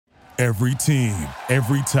Every team,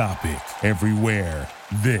 every topic, everywhere.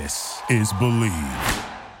 This is Believe.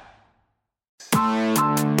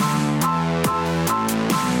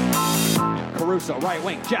 Caruso, right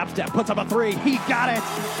wing, jab step, puts up a three. He got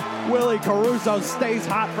it. Willie Caruso stays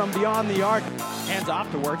hot from beyond the arc. Hands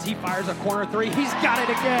off to Wirtz. He fires a corner three. He's got it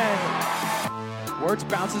again. Wirtz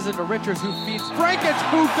bounces into Richards, who feeds Frankic,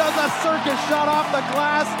 who does a circus shot off the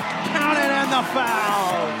glass. Count it, and the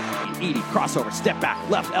foul. Edey, crossover, step back,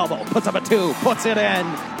 left elbow, puts up a two, puts it in.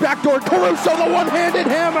 Backdoor Caruso, the one-handed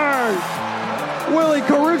hammer. Willie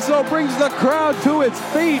Caruso brings the crowd to its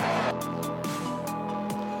feet.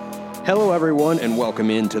 Hello, everyone, and welcome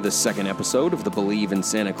into the second episode of the Believe in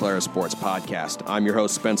Santa Clara Sports Podcast. I'm your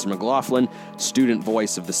host, Spencer McLaughlin, student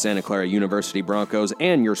voice of the Santa Clara University Broncos,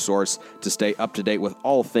 and your source to stay up to date with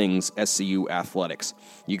all things SCU athletics.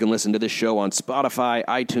 You can listen to this show on Spotify,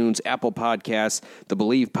 iTunes, Apple Podcasts, the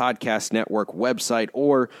Believe Podcast Network website,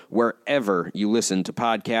 or wherever you listen to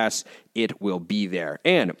podcasts. It will be there.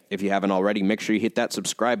 And if you haven't already, make sure you hit that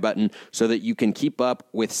subscribe button so that you can keep up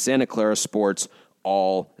with Santa Clara sports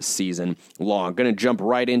all season long. Going to jump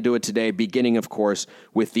right into it today, beginning, of course,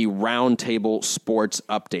 with the Roundtable Sports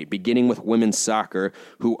Update, beginning with women's soccer,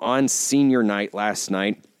 who on senior night last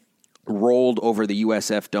night rolled over the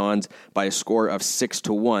USF Dons by a score of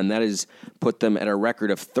 6-1. That has put them at a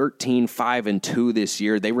record of 13-5-2 this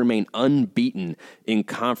year. They remain unbeaten in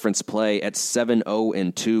conference play at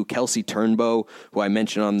 7-0-2. Kelsey Turnbow, who I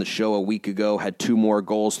mentioned on the show a week ago, had two more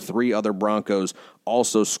goals. Three other Broncos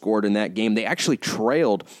also scored in that game. They actually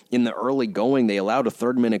trailed in the early going. They allowed a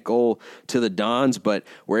third-minute goal to the Dons, but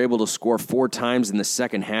were able to score four times in the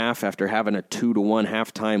second half after having a 2-1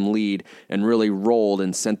 halftime lead and really rolled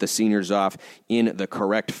and sent the seniors off in the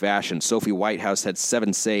correct fashion. Sophie Whitehouse had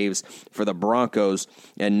 7 saves for the Broncos,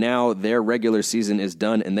 and now their regular season is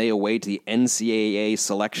done, and they await the NCAA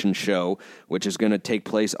selection show, which is going to take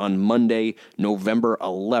place on Monday, November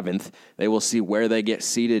 11th. They will see where they get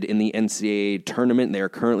seated in the NCAA tournament. They are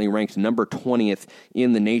currently ranked number 20th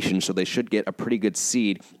in the nation, so they should get a pretty good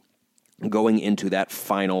seed going into that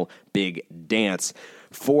final big dance.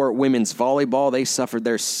 For women's volleyball, they suffered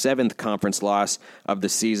their 7th conference loss of the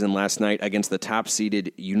season last night against the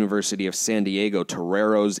top-seeded University of San Diego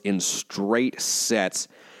Toreros in straight sets.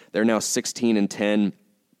 They're now 16-10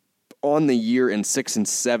 on the year and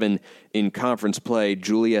 6-7 in conference play.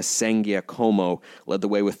 Julia Sangiacomo led the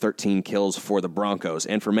way with 13 kills for the Broncos.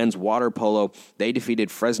 And for men's water polo, they defeated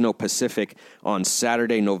Fresno Pacific on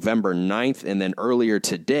Saturday, November 9th. And then earlier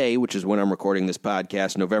today, which is when I'm recording this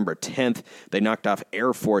podcast, November 10th, they knocked off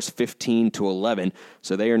Air Force 15-11.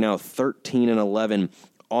 So they are now 13-11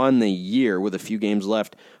 on the year with a few games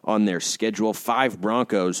left on their schedule. 5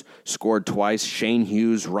 Broncos scored twice: Shane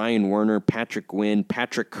Hughes, Ryan Werner, Patrick Gwynn,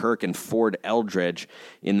 Patrick Kirk, and Ford Eldredge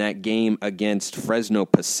in that game against Fresno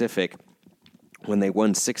Pacific when they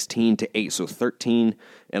won 16-8. So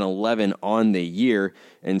 13-11 on the year,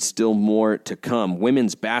 and still more to come.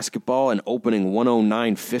 Women's basketball, an opening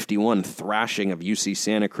 109-51 thrashing of UC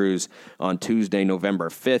Santa Cruz on Tuesday, November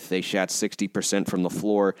 5th. They shot 60% from the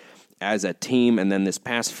floor as a team, and then this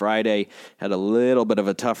past Friday had a little bit of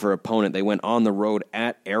a tougher opponent. They went on the road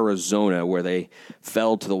at Arizona, where they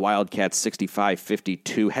fell to the Wildcats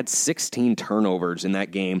 65-52, had 16 turnovers in that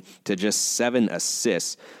game to just 7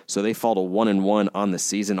 assists, so they fall to 1-1 on the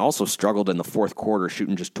season. Also struggled in the fourth quarter,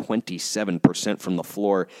 shooting just 27% from the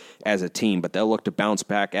floor as a team, but they'll look to bounce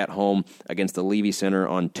back at home against the Levy Center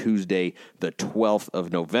on Tuesday, the 12th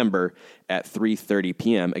of November at 3:30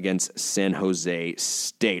 p.m. against San Jose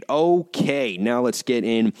State. Okay, now let's get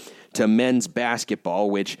into men's basketball,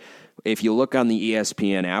 which, if you look on the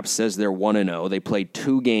ESPN app, says they're 1-0. They played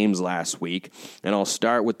 2 games last week, and I'll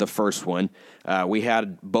start with the first one. We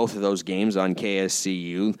had both of those games on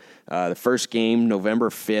KSCU. The first game, November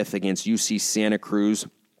 5th, against UC Santa Cruz,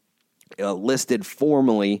 listed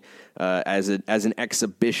formally as an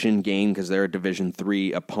exhibition game because they're a Division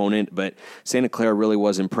III opponent, but Santa Clara really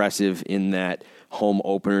was impressive in that home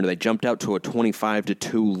opener. They jumped out to a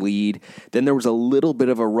 25-2 lead. Then there was a little bit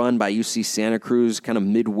of a run by UC Santa Cruz kind of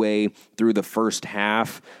midway through the first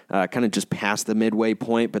half, kind of just past the midway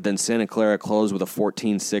point, but then Santa Clara closed with a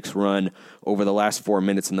 14-6 run over the last 4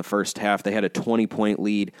 minutes in the first half. They had a 20-point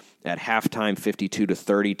lead at halftime,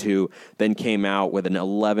 52-32, then came out with an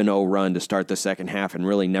 11-0 run to start the second half and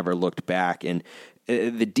really never looked back. And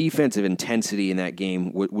the defensive intensity in that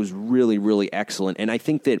game was really, really excellent. And I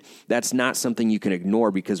think that that's not something you can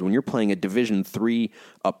ignore, because when you're playing a Division III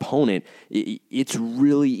opponent, it's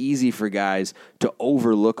really easy for guys to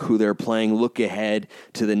overlook who they're playing, look ahead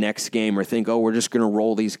to the next game, or think, oh, we're just going to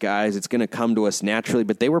roll these guys. It's going to come to us naturally.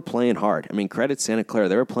 But they were playing hard. I mean, credit Santa Clara.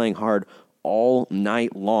 They were playing hard all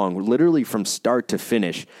night long, literally from start to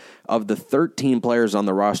finish. Of the 13 players on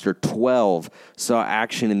the roster, 12 saw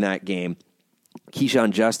action in that game.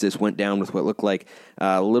 Keyshawn Justice went down with what looked like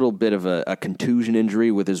a little bit of a contusion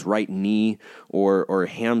injury with his right knee or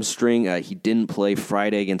hamstring. He didn't play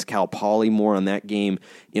Friday against Cal Poly. More on that game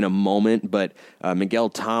in a moment. But Miguel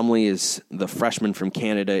Tomley, is the freshman from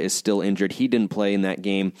Canada, is still injured. He didn't play in that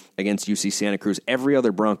game against UC Santa Cruz. Every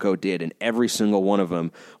other Bronco did, and every single one of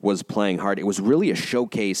them was playing hard. It was really a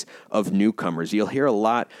showcase of newcomers. You'll hear a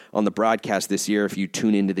lot on the broadcast this year if you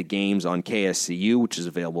tune into the games on KSCU, which is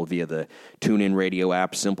available via the TuneIn Radio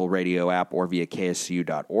app, Simple Radio app, or via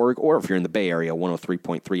KSCU.org, or if you're in the Bay Area,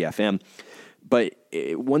 103.3 FM. But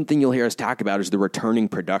one thing you'll hear us talk about is the returning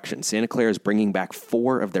production. Santa Clara is bringing back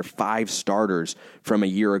 4 of their 5 starters from a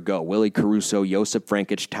year ago: Willie Caruso, Josip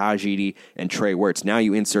Frankic, Taj Eady, and Trey Wirtz. Now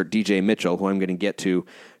you insert DJ Mitchell, who I'm going to get to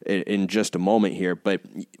in just a moment here. But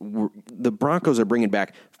the Broncos are bringing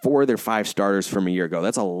back 4 of their 5 starters from a year ago.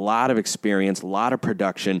 That's a lot of experience, a lot of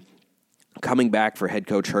production coming back for head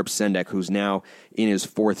coach Herb Sendek, who's now in his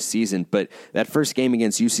 4th season. But that first game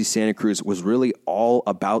against UC Santa Cruz was really all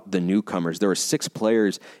about the newcomers. There were 6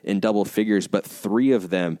 players in double figures, but 3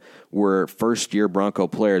 of them were first-year Bronco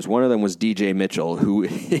players. One of them was DJ Mitchell, who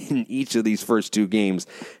in each of these first 2 games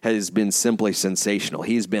has been simply sensational.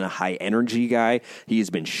 He's been a high-energy guy. He's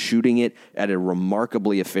been shooting it at a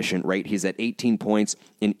remarkably efficient rate. He's at 18 points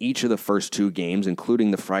in each of the first 2 games,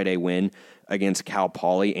 including the Friday win against Cal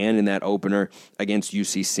Poly and in that opener against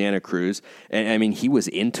UC Santa Cruz. And I mean, he was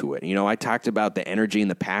into it. You know, I talked about the energy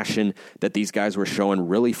and the passion that these guys were showing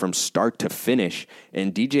really from start to finish.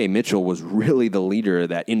 And DJ Mitchell was really the leader of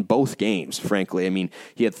that in both games, frankly. I mean,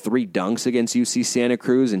 he had 3 dunks against UC Santa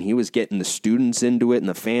Cruz, and he was getting the students into it and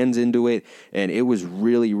the fans into it. And it was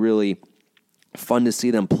really, really fun to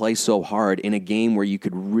see them play so hard in a game where you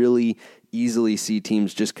could really easily see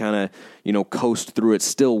teams just kind of, coast through it,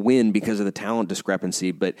 still win because of the talent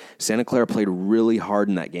discrepancy. But Santa Clara played really hard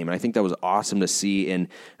in that game, and I think that was awesome to see, and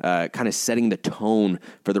kind of setting the tone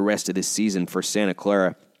for the rest of this season for Santa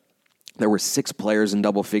Clara. There were 6 players in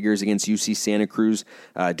double figures against UC Santa Cruz.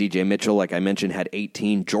 DJ Mitchell, like I mentioned, had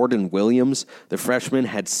 18. Jordan Williams, the freshman,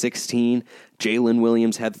 had 16. Jalen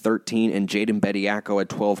Williams had 13, and Jaden Bediako had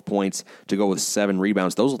 12 points to go with 7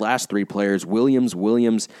 rebounds. Those last 3 players, Williams,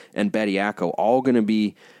 and Bediako, all going to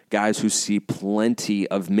be guys who see plenty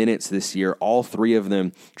of minutes this year, all 3 of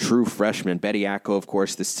them true freshmen. Bediako, of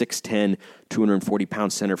course, the 6'10",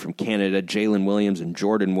 240-pound center from Canada. Jalen Williams and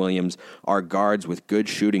Jordan Williams are guards with good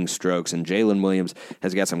shooting strokes, and Jalen Williams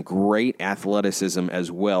has got some great athleticism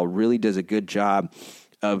as well, really does a good job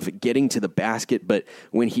of getting to the basket, but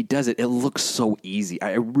when he does it, it looks so easy.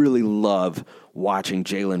 I really love watching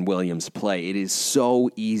Jalen Williams play. It is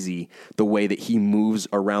so easy the way that he moves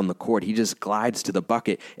around the court. He just glides to the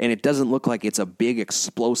bucket, and it doesn't look like it's a big,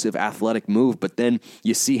 explosive, athletic move, but then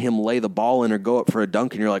you see him lay the ball in or go up for a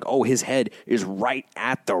dunk, and you're like, oh, his head is right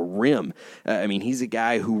at the rim. I mean, he's a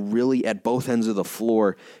guy who really, at both ends of the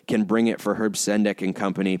floor, can bring it for Herb Sendek and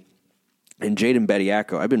company. And Jaden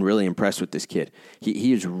Bediako, I've been really impressed with this kid. He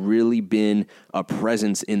has really been a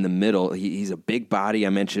presence in the middle. He's a big body, I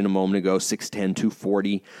mentioned a moment ago, 6'10",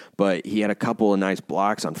 240, but he had a couple of nice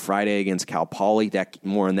blocks on Friday against Cal Poly.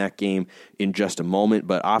 More on that game in just a moment.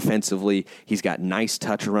 But offensively, he's got nice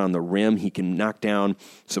touch around the rim. He can knock down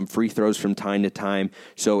some free throws from time to time.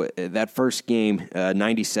 So that first game,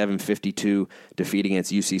 97-52 defeat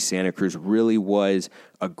against UC Santa Cruz, really was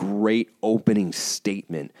a great opening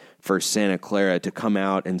statement for Santa Clara to come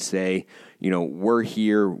out and say, we're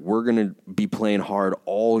here, we're going to be playing hard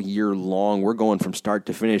all year long, we're going from start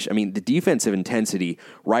to finish. I mean, the defensive intensity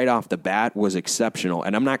right off the bat was exceptional,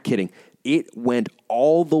 and I'm not kidding. It went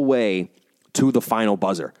all the way to the final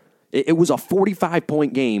buzzer. It was a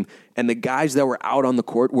 45-point game, and the guys that were out on the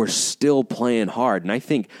court were still playing hard. And I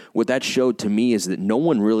think what that showed to me is that no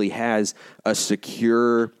one really has a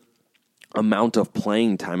secure amount of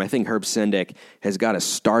playing time. I think Herb Sendek has got a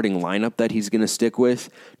starting lineup that he's going to stick with.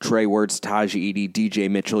 Trey Wirtz, Taj Eady, DJ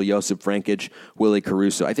Mitchell, Josip Frankic, Willie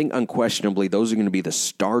Caruso. I think unquestionably those are going to be the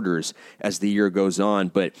starters as the year goes on.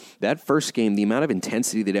 But that first game, the amount of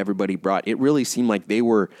intensity that everybody brought, it really seemed like they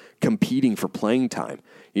were competing for playing time.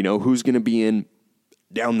 Who's going to be in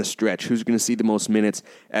down the stretch? Who's going to see the most minutes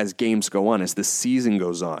as games go on, as the season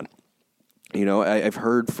goes on? I've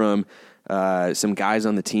heard from some guys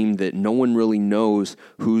on the team that no one really knows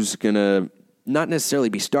who's going to not necessarily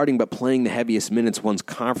be starting, but playing the heaviest minutes once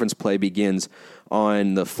conference play begins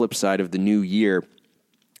on the flip side of the new year.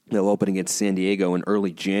 They'll open against San Diego in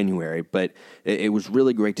early January, but it was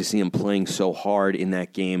really great to see him playing so hard in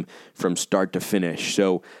that game from start to finish.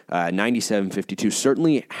 So 97-52,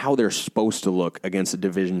 certainly how they're supposed to look against a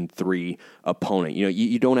Division III opponent.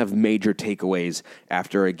 You don't have major takeaways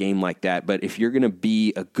after a game like that, but if you're going to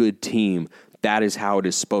be a good team, that is how it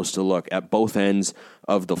is supposed to look at both ends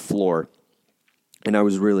of the floor. And I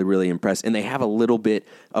was really, really impressed. And they have a little bit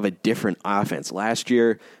of a different offense. Last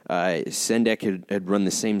year, Sendek had run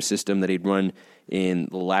the same system that he'd run in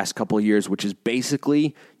the last couple of years, which is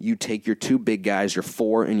basically you take your two big guys, your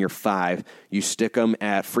 4 and your 5, you stick them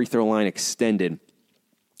at free throw line extended,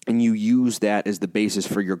 and you use that as the basis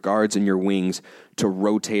for your guards and your wings to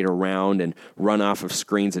rotate around and run off of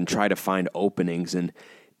screens and try to find openings. And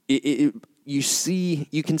you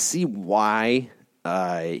can see why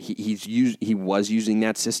he was using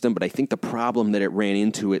that system, but I think the problem that it ran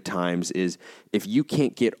into at times is if you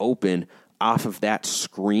can't get open off of that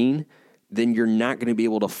screen, then you're not going to be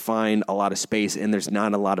able to find a lot of space, and there's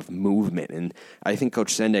not a lot of movement. And I think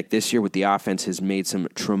Coach Sendek this year with the offense has made some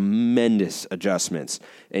tremendous adjustments,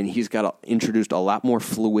 and he's introduced a lot more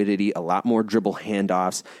fluidity, a lot more dribble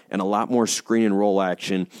handoffs, and a lot more screen and roll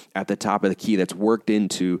action at the top of the key that's worked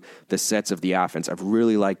into the sets of the offense. I've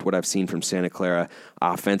really liked what I've seen from Santa Clara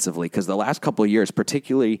offensively, because the last couple of years,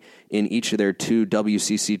 particularly in each of their 2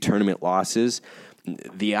 WCC tournament losses,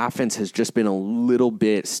 the offense has just been a little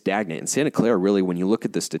bit stagnant. And Santa Clara, really, when you look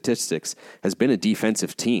at the statistics, has been a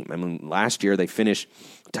defensive team. I mean, last year they finished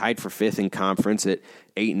tied for 5th in conference at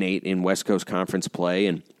 8-8 in West Coast Conference play,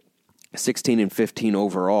 and 16-15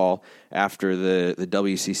 overall after the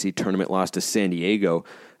WCC tournament loss to San Diego,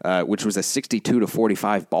 which was a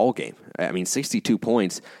 62-45 ball game. I mean, 62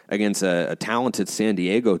 points against a talented San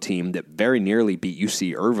Diego team that very nearly beat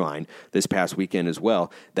UC Irvine this past weekend as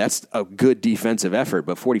well. That's a good defensive effort,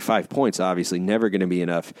 but 45 points obviously never going to be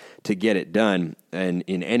enough to get it done in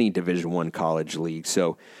any Division I college league.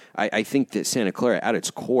 So I think that Santa Clara at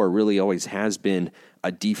its core really always has been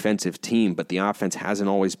a defensive team, but the offense hasn't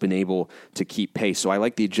always been able to keep pace. So I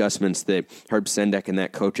like the adjustments that Herb Sendek and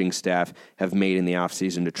that coaching staff have made in the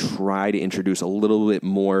offseason to try to introduce a little bit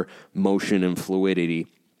more motion and fluidity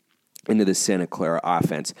into the Santa Clara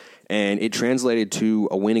offense. And it translated to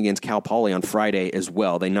a win against Cal Poly on Friday as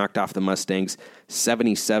well. They knocked off the Mustangs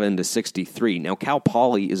 77-63. Now, Cal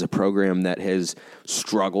Poly is a program that has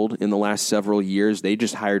struggled in the last several years. They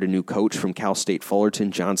just hired a new coach from Cal State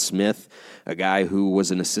Fullerton, John Smith, a guy who was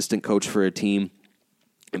an assistant coach for a team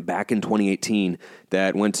back in 2018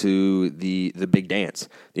 that went to the Big Dance,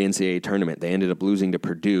 the NCAA tournament. They ended up losing to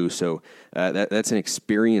Purdue. So that's an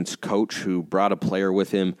experienced coach who brought a player with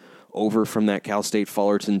him over from that Cal State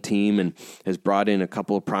Fullerton team and has brought in a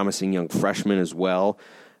couple of promising young freshmen as well.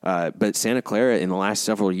 But Santa Clara, in the last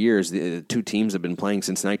several years, the 2 teams have been playing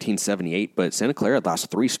since 1978, but Santa Clara lost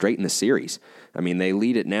 3 straight in the series. I mean, they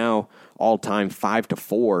lead it now all-time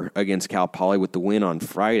 5-4 against Cal Poly with the win on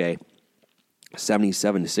Friday,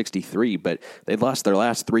 77-63, but they've lost their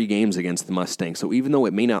last 3 games against the Mustangs. So even though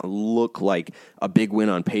it may not look like a big win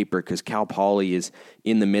on paper, because Cal Poly is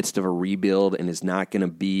in the midst of a rebuild and is not going to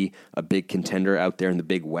be a big contender out there in the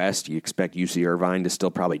Big West, you expect UC Irvine to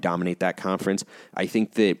still probably dominate that conference. I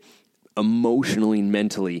think that emotionally and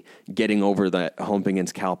mentally getting over that hump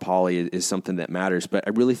against Cal Poly is something that matters. But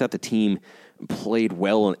I really thought the team played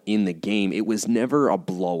well in the game. It was never a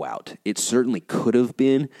blowout. It certainly could have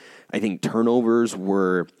been. I think turnovers there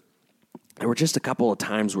were just a couple of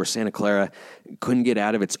times where Santa Clara couldn't get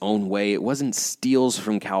out of its own way. It wasn't steals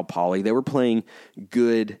from Cal Poly. They were playing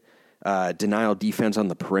good denial defense on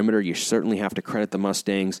the perimeter. You certainly have to credit the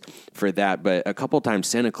Mustangs for that. But a couple of times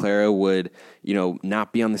Santa Clara would,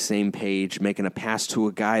 not be on the same page, making a pass to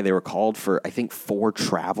a guy. They were called for, I think, 4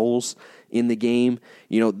 travels in the game.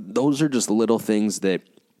 Those are just little things that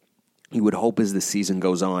you would hope as the season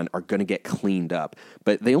goes on are going to get cleaned up.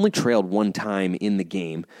 But they only trailed 1 time in the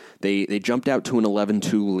game. They jumped out to an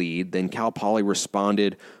 11-2 lead. Then Cal Poly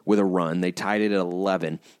responded with a run. They tied it at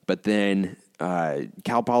 11. But then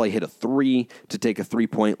Cal Poly hit a 3 to take a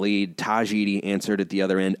 3-point lead. Taj Eady answered at the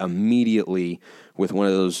other end immediately with one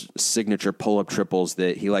of those signature pull-up triples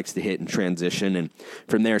that he likes to hit in transition. And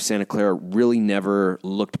from there, Santa Clara really never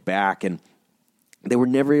looked back, and they were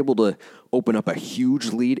never able to open up a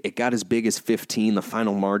huge lead. It got as big as 15. The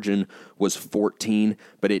final margin was 14,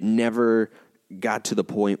 but it never got to the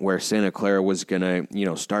point where Santa Clara was going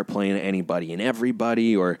to, start playing anybody and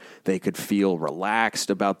everybody, or they could feel relaxed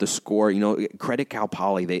about the score. Credit Cal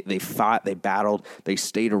Poly. They fought, they battled, they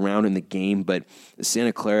stayed around in the game, but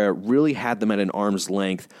Santa Clara really had them at an arm's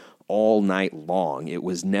length all night long. It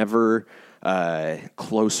was never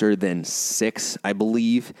closer than 6, I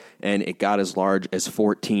believe, and it got as large as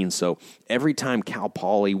 14. So every time Cal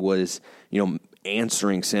Poly was,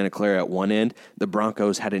 answering Santa Clara at one end, the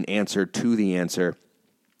Broncos had an answer to the answer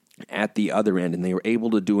at the other end, and they were able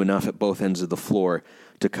to do enough at both ends of the floor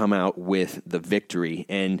to come out with the victory.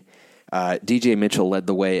 And DJ Mitchell led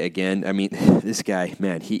the way again. I mean, this guy,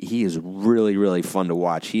 man, he is really, really fun to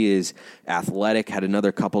watch. He is athletic, had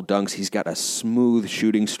another couple dunks. He's got a smooth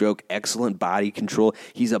shooting stroke, excellent body control.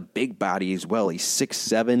 He's a big body as well. He's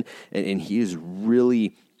 6'7", and he is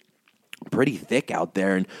really pretty thick out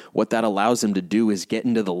there, and what that allows him to do is get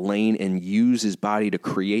into the lane and use his body to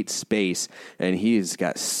create space, and he's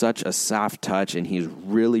got such a soft touch, and he's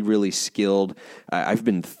really, really skilled. I've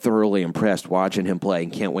been thoroughly impressed watching him play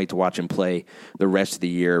and can't wait to watch him play the rest of the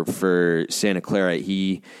year for Santa Clara.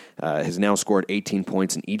 He has now scored 18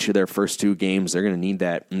 points in each of their first 2 games. They're going to need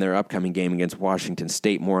that in their upcoming game against Washington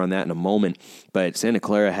State. More on that in a moment, but Santa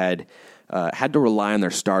Clara had to rely on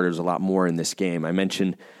their starters a lot more in this game. I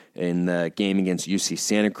mentioned in the game against UC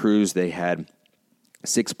Santa Cruz, they had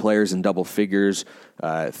 6 players in double figures.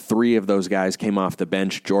 3 of those guys came off the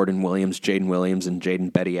bench: Jordan Williams, Jaden Williams, and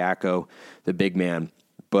Jaden Bediako, the big man.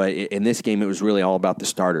 But in this game, it was really all about the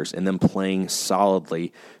starters and them playing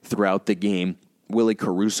solidly throughout the game. Willie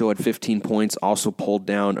Caruso had 15 points, also pulled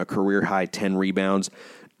down a career-high 10 rebounds.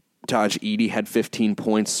 Taj Edey had 15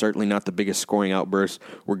 points, certainly not the biggest scoring outburst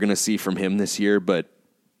we're going to see from him this year, but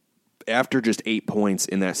after just 8 points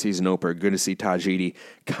in that season opener, good to see Taj Edey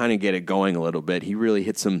kind of get it going a little bit. He really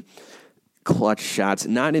hit some clutch shots,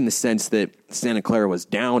 not in the sense that Santa Clara was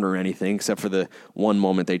down or anything, except for the one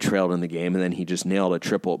moment they trailed in the game, and then he just nailed a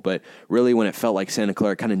triple. But really, when it felt like Santa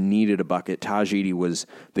Clara kind of needed a bucket, Taj Edey was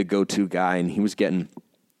the go-to guy, and he was getting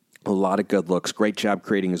a lot of good looks. Great job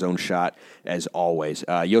creating his own shot, as always.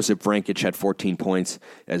 Josip Vrankic had 14 points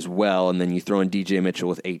as well, and then you throw in DJ Mitchell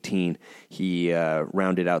with 18. He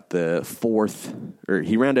rounded out the 4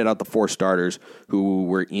 starters who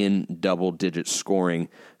were in double-digit scoring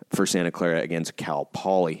for Santa Clara against Cal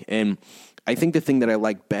Poly. And I think the thing that I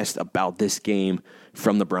like best about this game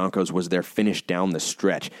from the Broncos was their finish down the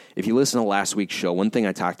stretch. If you listen to last week's show, one thing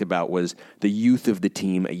I talked about was the youth of the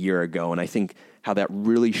team a year ago, and I think how that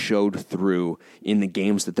really showed through in the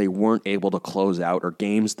games that they weren't able to close out or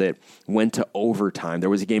games that went to overtime. There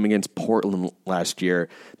was a game against Portland last year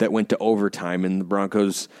that went to overtime, and the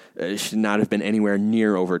Broncos should not have been anywhere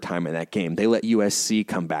near overtime in that game. They let USC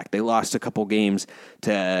come back. They lost a couple games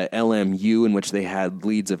to LMU in which they had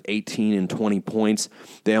leads of 18 and 20 points.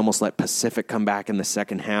 They almost let Pacific come back in the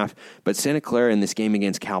second half. But Santa Clara in this game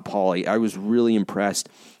against Cal Poly, I was really impressed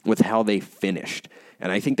with how they finished.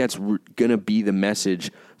 And I think that's going to be the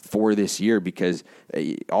message for this year, because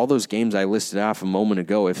all those games I listed off a moment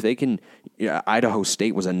ago, if they can, Idaho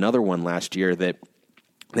State was another one last year that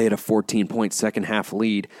they had a 14-point second-half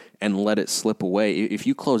lead and let it slip away. If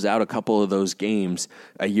you close out a couple of those games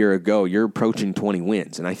a year ago, you're approaching 20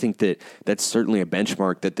 wins. And I think that that's certainly a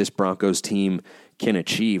benchmark that this Broncos team can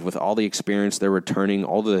achieve with all the experience they're returning,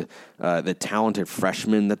 all the talented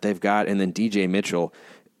freshmen that they've got, and then DJ Mitchell.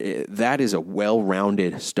 That is a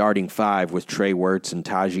well-rounded starting 5 with Trey Wirtz and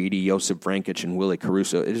Taj Edey, Josip Vrankic, and Willie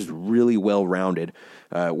Caruso. It is really well-rounded.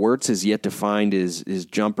 Wirtz has yet to find his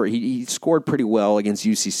jumper. He scored pretty well against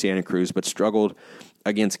UC Santa Cruz, but struggled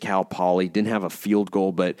against Cal Poly. Didn't have a field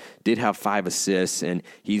goal, but did have 5 assists, and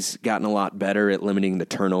he's gotten a lot better at limiting the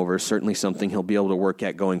turnovers. Certainly something he'll be able to work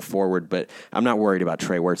at going forward, but I'm not worried about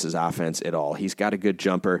Trey Wirtz's offense at all. He's got a good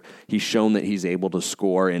jumper. He's shown that he's able to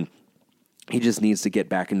score, and he just needs to get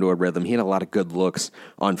back into a rhythm. He had a lot of good looks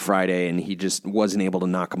on Friday, and he just wasn't able to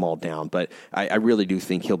knock them all down. But I really do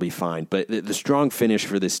think he'll be fine. But the strong finish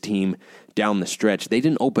for this team down the stretch, they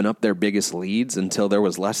didn't open up their biggest leads until there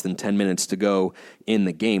was less than 10 minutes to go in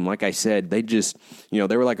the game. Like I said, they just, they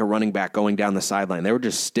were like a running back going down the sideline. They were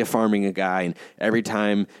just stiff-arming a guy, and every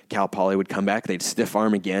time Cal Poly would come back, they'd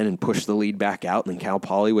stiff-arm again and push the lead back out, and then Cal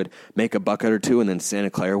Poly would make a bucket or two, and then Santa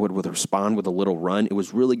Clara would respond with a little run. It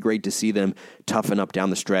was really great to see them toughen up down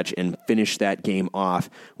the stretch and finish that game off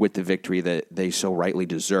with the victory that they so rightly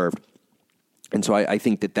deserved. And so I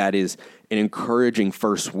think that is an encouraging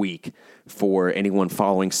first week for anyone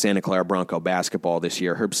following Santa Clara Bronco basketball this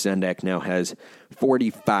year. Herb Sendek now has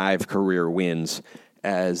 45 career wins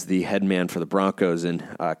as the head man for the Broncos, and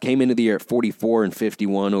came into the year at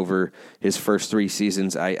 44-51 over his first 3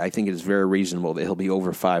 seasons. I think it is very reasonable that he'll be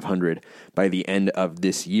over 500 by the end of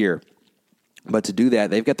this year. But to do that,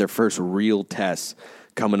 they've got their first real tests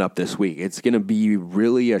coming up this week. It's going to be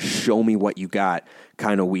really a show-me-what-you-got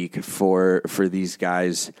kind of week for these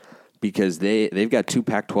guys, because they've got 2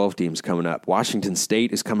 Pac-12 teams coming up. Washington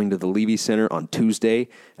State is coming to the Levy Center on Tuesday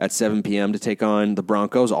at 7 p.m. to take on the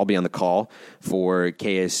Broncos. I'll be on the call for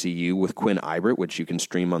KSCU with Quinn Eibert, which you can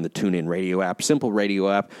stream on the TuneIn Radio app, simple radio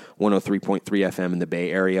app, 103.3 FM in the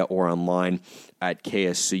Bay Area, or online at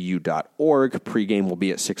kscu.org. Pregame will be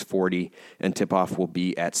at 6:40, and tip-off will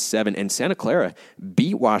be at 7. And Santa Clara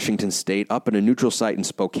beat Washington State up at a neutral site in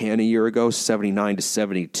Spokane a year ago,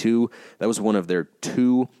 79-72. That was one of their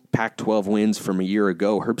 2 Pac-12 wins from a year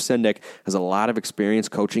ago. Herb Sendek has a lot of experience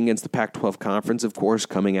coaching against the Pac-12 Conference, of course,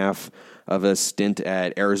 coming off of a stint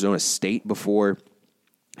at Arizona State before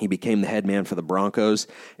he became the head man for the Broncos,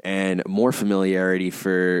 and more familiarity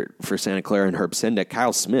for Santa Clara and Herb Sendek.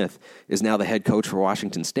 Kyle Smith is now the head coach for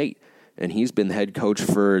Washington State, and he's been the head coach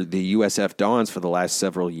for the USF Dons for the last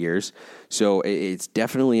several years. So it's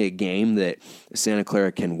definitely a game that Santa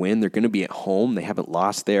Clara can win. They're going to be at home. They haven't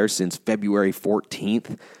lost there since February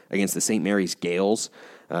 14th against the St. Mary's Gales.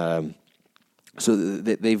 So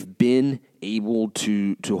they've been able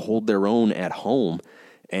to hold their own at home.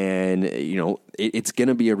 And, you know, it's going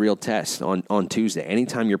to be a real test on Tuesday.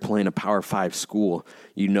 Anytime you're playing a Power 5 school,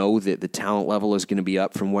 you know that the talent level is going to be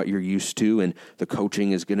up from what you're used to, and the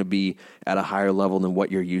coaching is going to be at a higher level than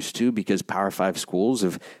what you're used to, because Power 5 schools,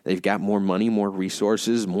 they've got more money, more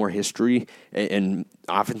resources, more history, and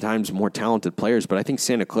oftentimes more talented players. But I think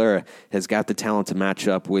Santa Clara has got the talent to match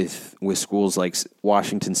up with schools like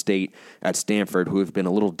Washington State at Stanford, who have been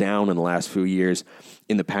a little down in the last few years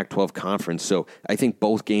in the Pac-12 conference. So I think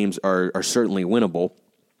both games are certainly winnable.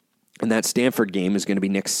 And that Stanford game is going to be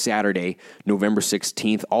next Saturday, November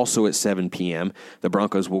 16th, also at 7 p.m. The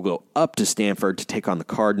Broncos will go up to Stanford to take on the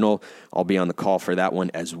Cardinal. I'll be on the call for that one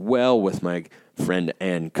as well with my friend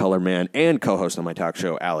and color man and co-host on my talk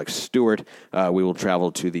show, Alex Stewart. We will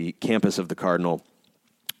travel to the campus of the Cardinal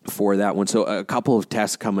for that one. So a couple of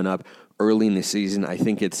tests coming up early in the season. I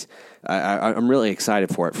think I'm really excited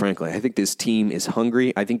for it, frankly. I think this team is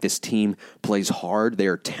hungry. I think this team plays hard. They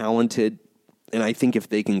are talented. And I think if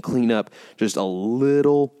they can clean up just a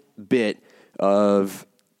little bit of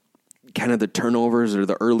kind of the turnovers or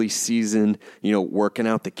the early season, working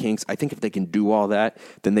out the kinks, I think if they can do all that,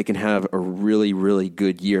 then they can have a really, really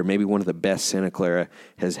good year. Maybe one of the best Santa Clara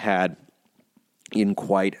has had in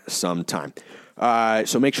quite some time.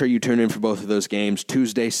 So make sure you tune in for both of those games.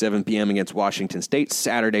 Tuesday, 7 p.m. against Washington State.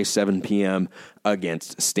 Saturday, 7 p.m.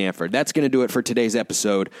 against Stanford. That's going to do it for today's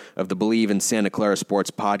episode of the Believe in Santa Clara Sports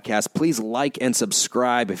Podcast. Please like and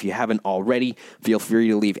subscribe if you haven't already. Feel free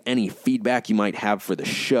to leave any feedback you might have for the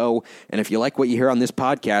show. And if you like what you hear on this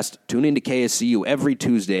podcast, tune into KSCU every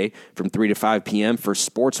Tuesday from 3 to 5 p.m. for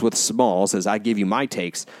Sports with Smalls, as I give you my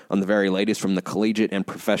takes on the very latest from the collegiate and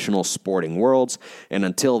professional sporting worlds. And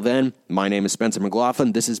until then, my name is Spencer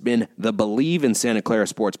McLaughlin. This has been the Believe in Santa Clara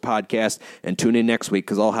Sports Podcast. And tune in next week,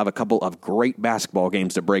 because I'll have a couple of great basketball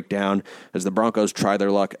games to break down as the Broncos try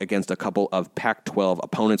their luck against a couple of Pac-12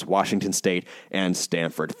 opponents, Washington State and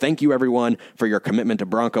Stanford. Thank you, everyone, for your commitment to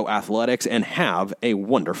Bronco athletics, and have a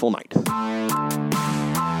wonderful night.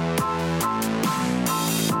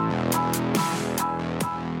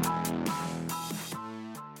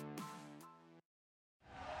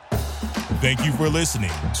 Thank you for listening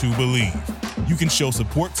to Believe. You can show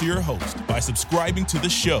support to your host by subscribing to the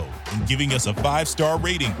show and giving us a 5-star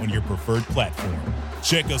rating on your preferred platform.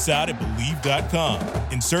 Check us out at Believe.com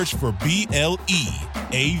and search for BLEAV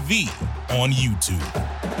on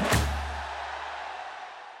YouTube.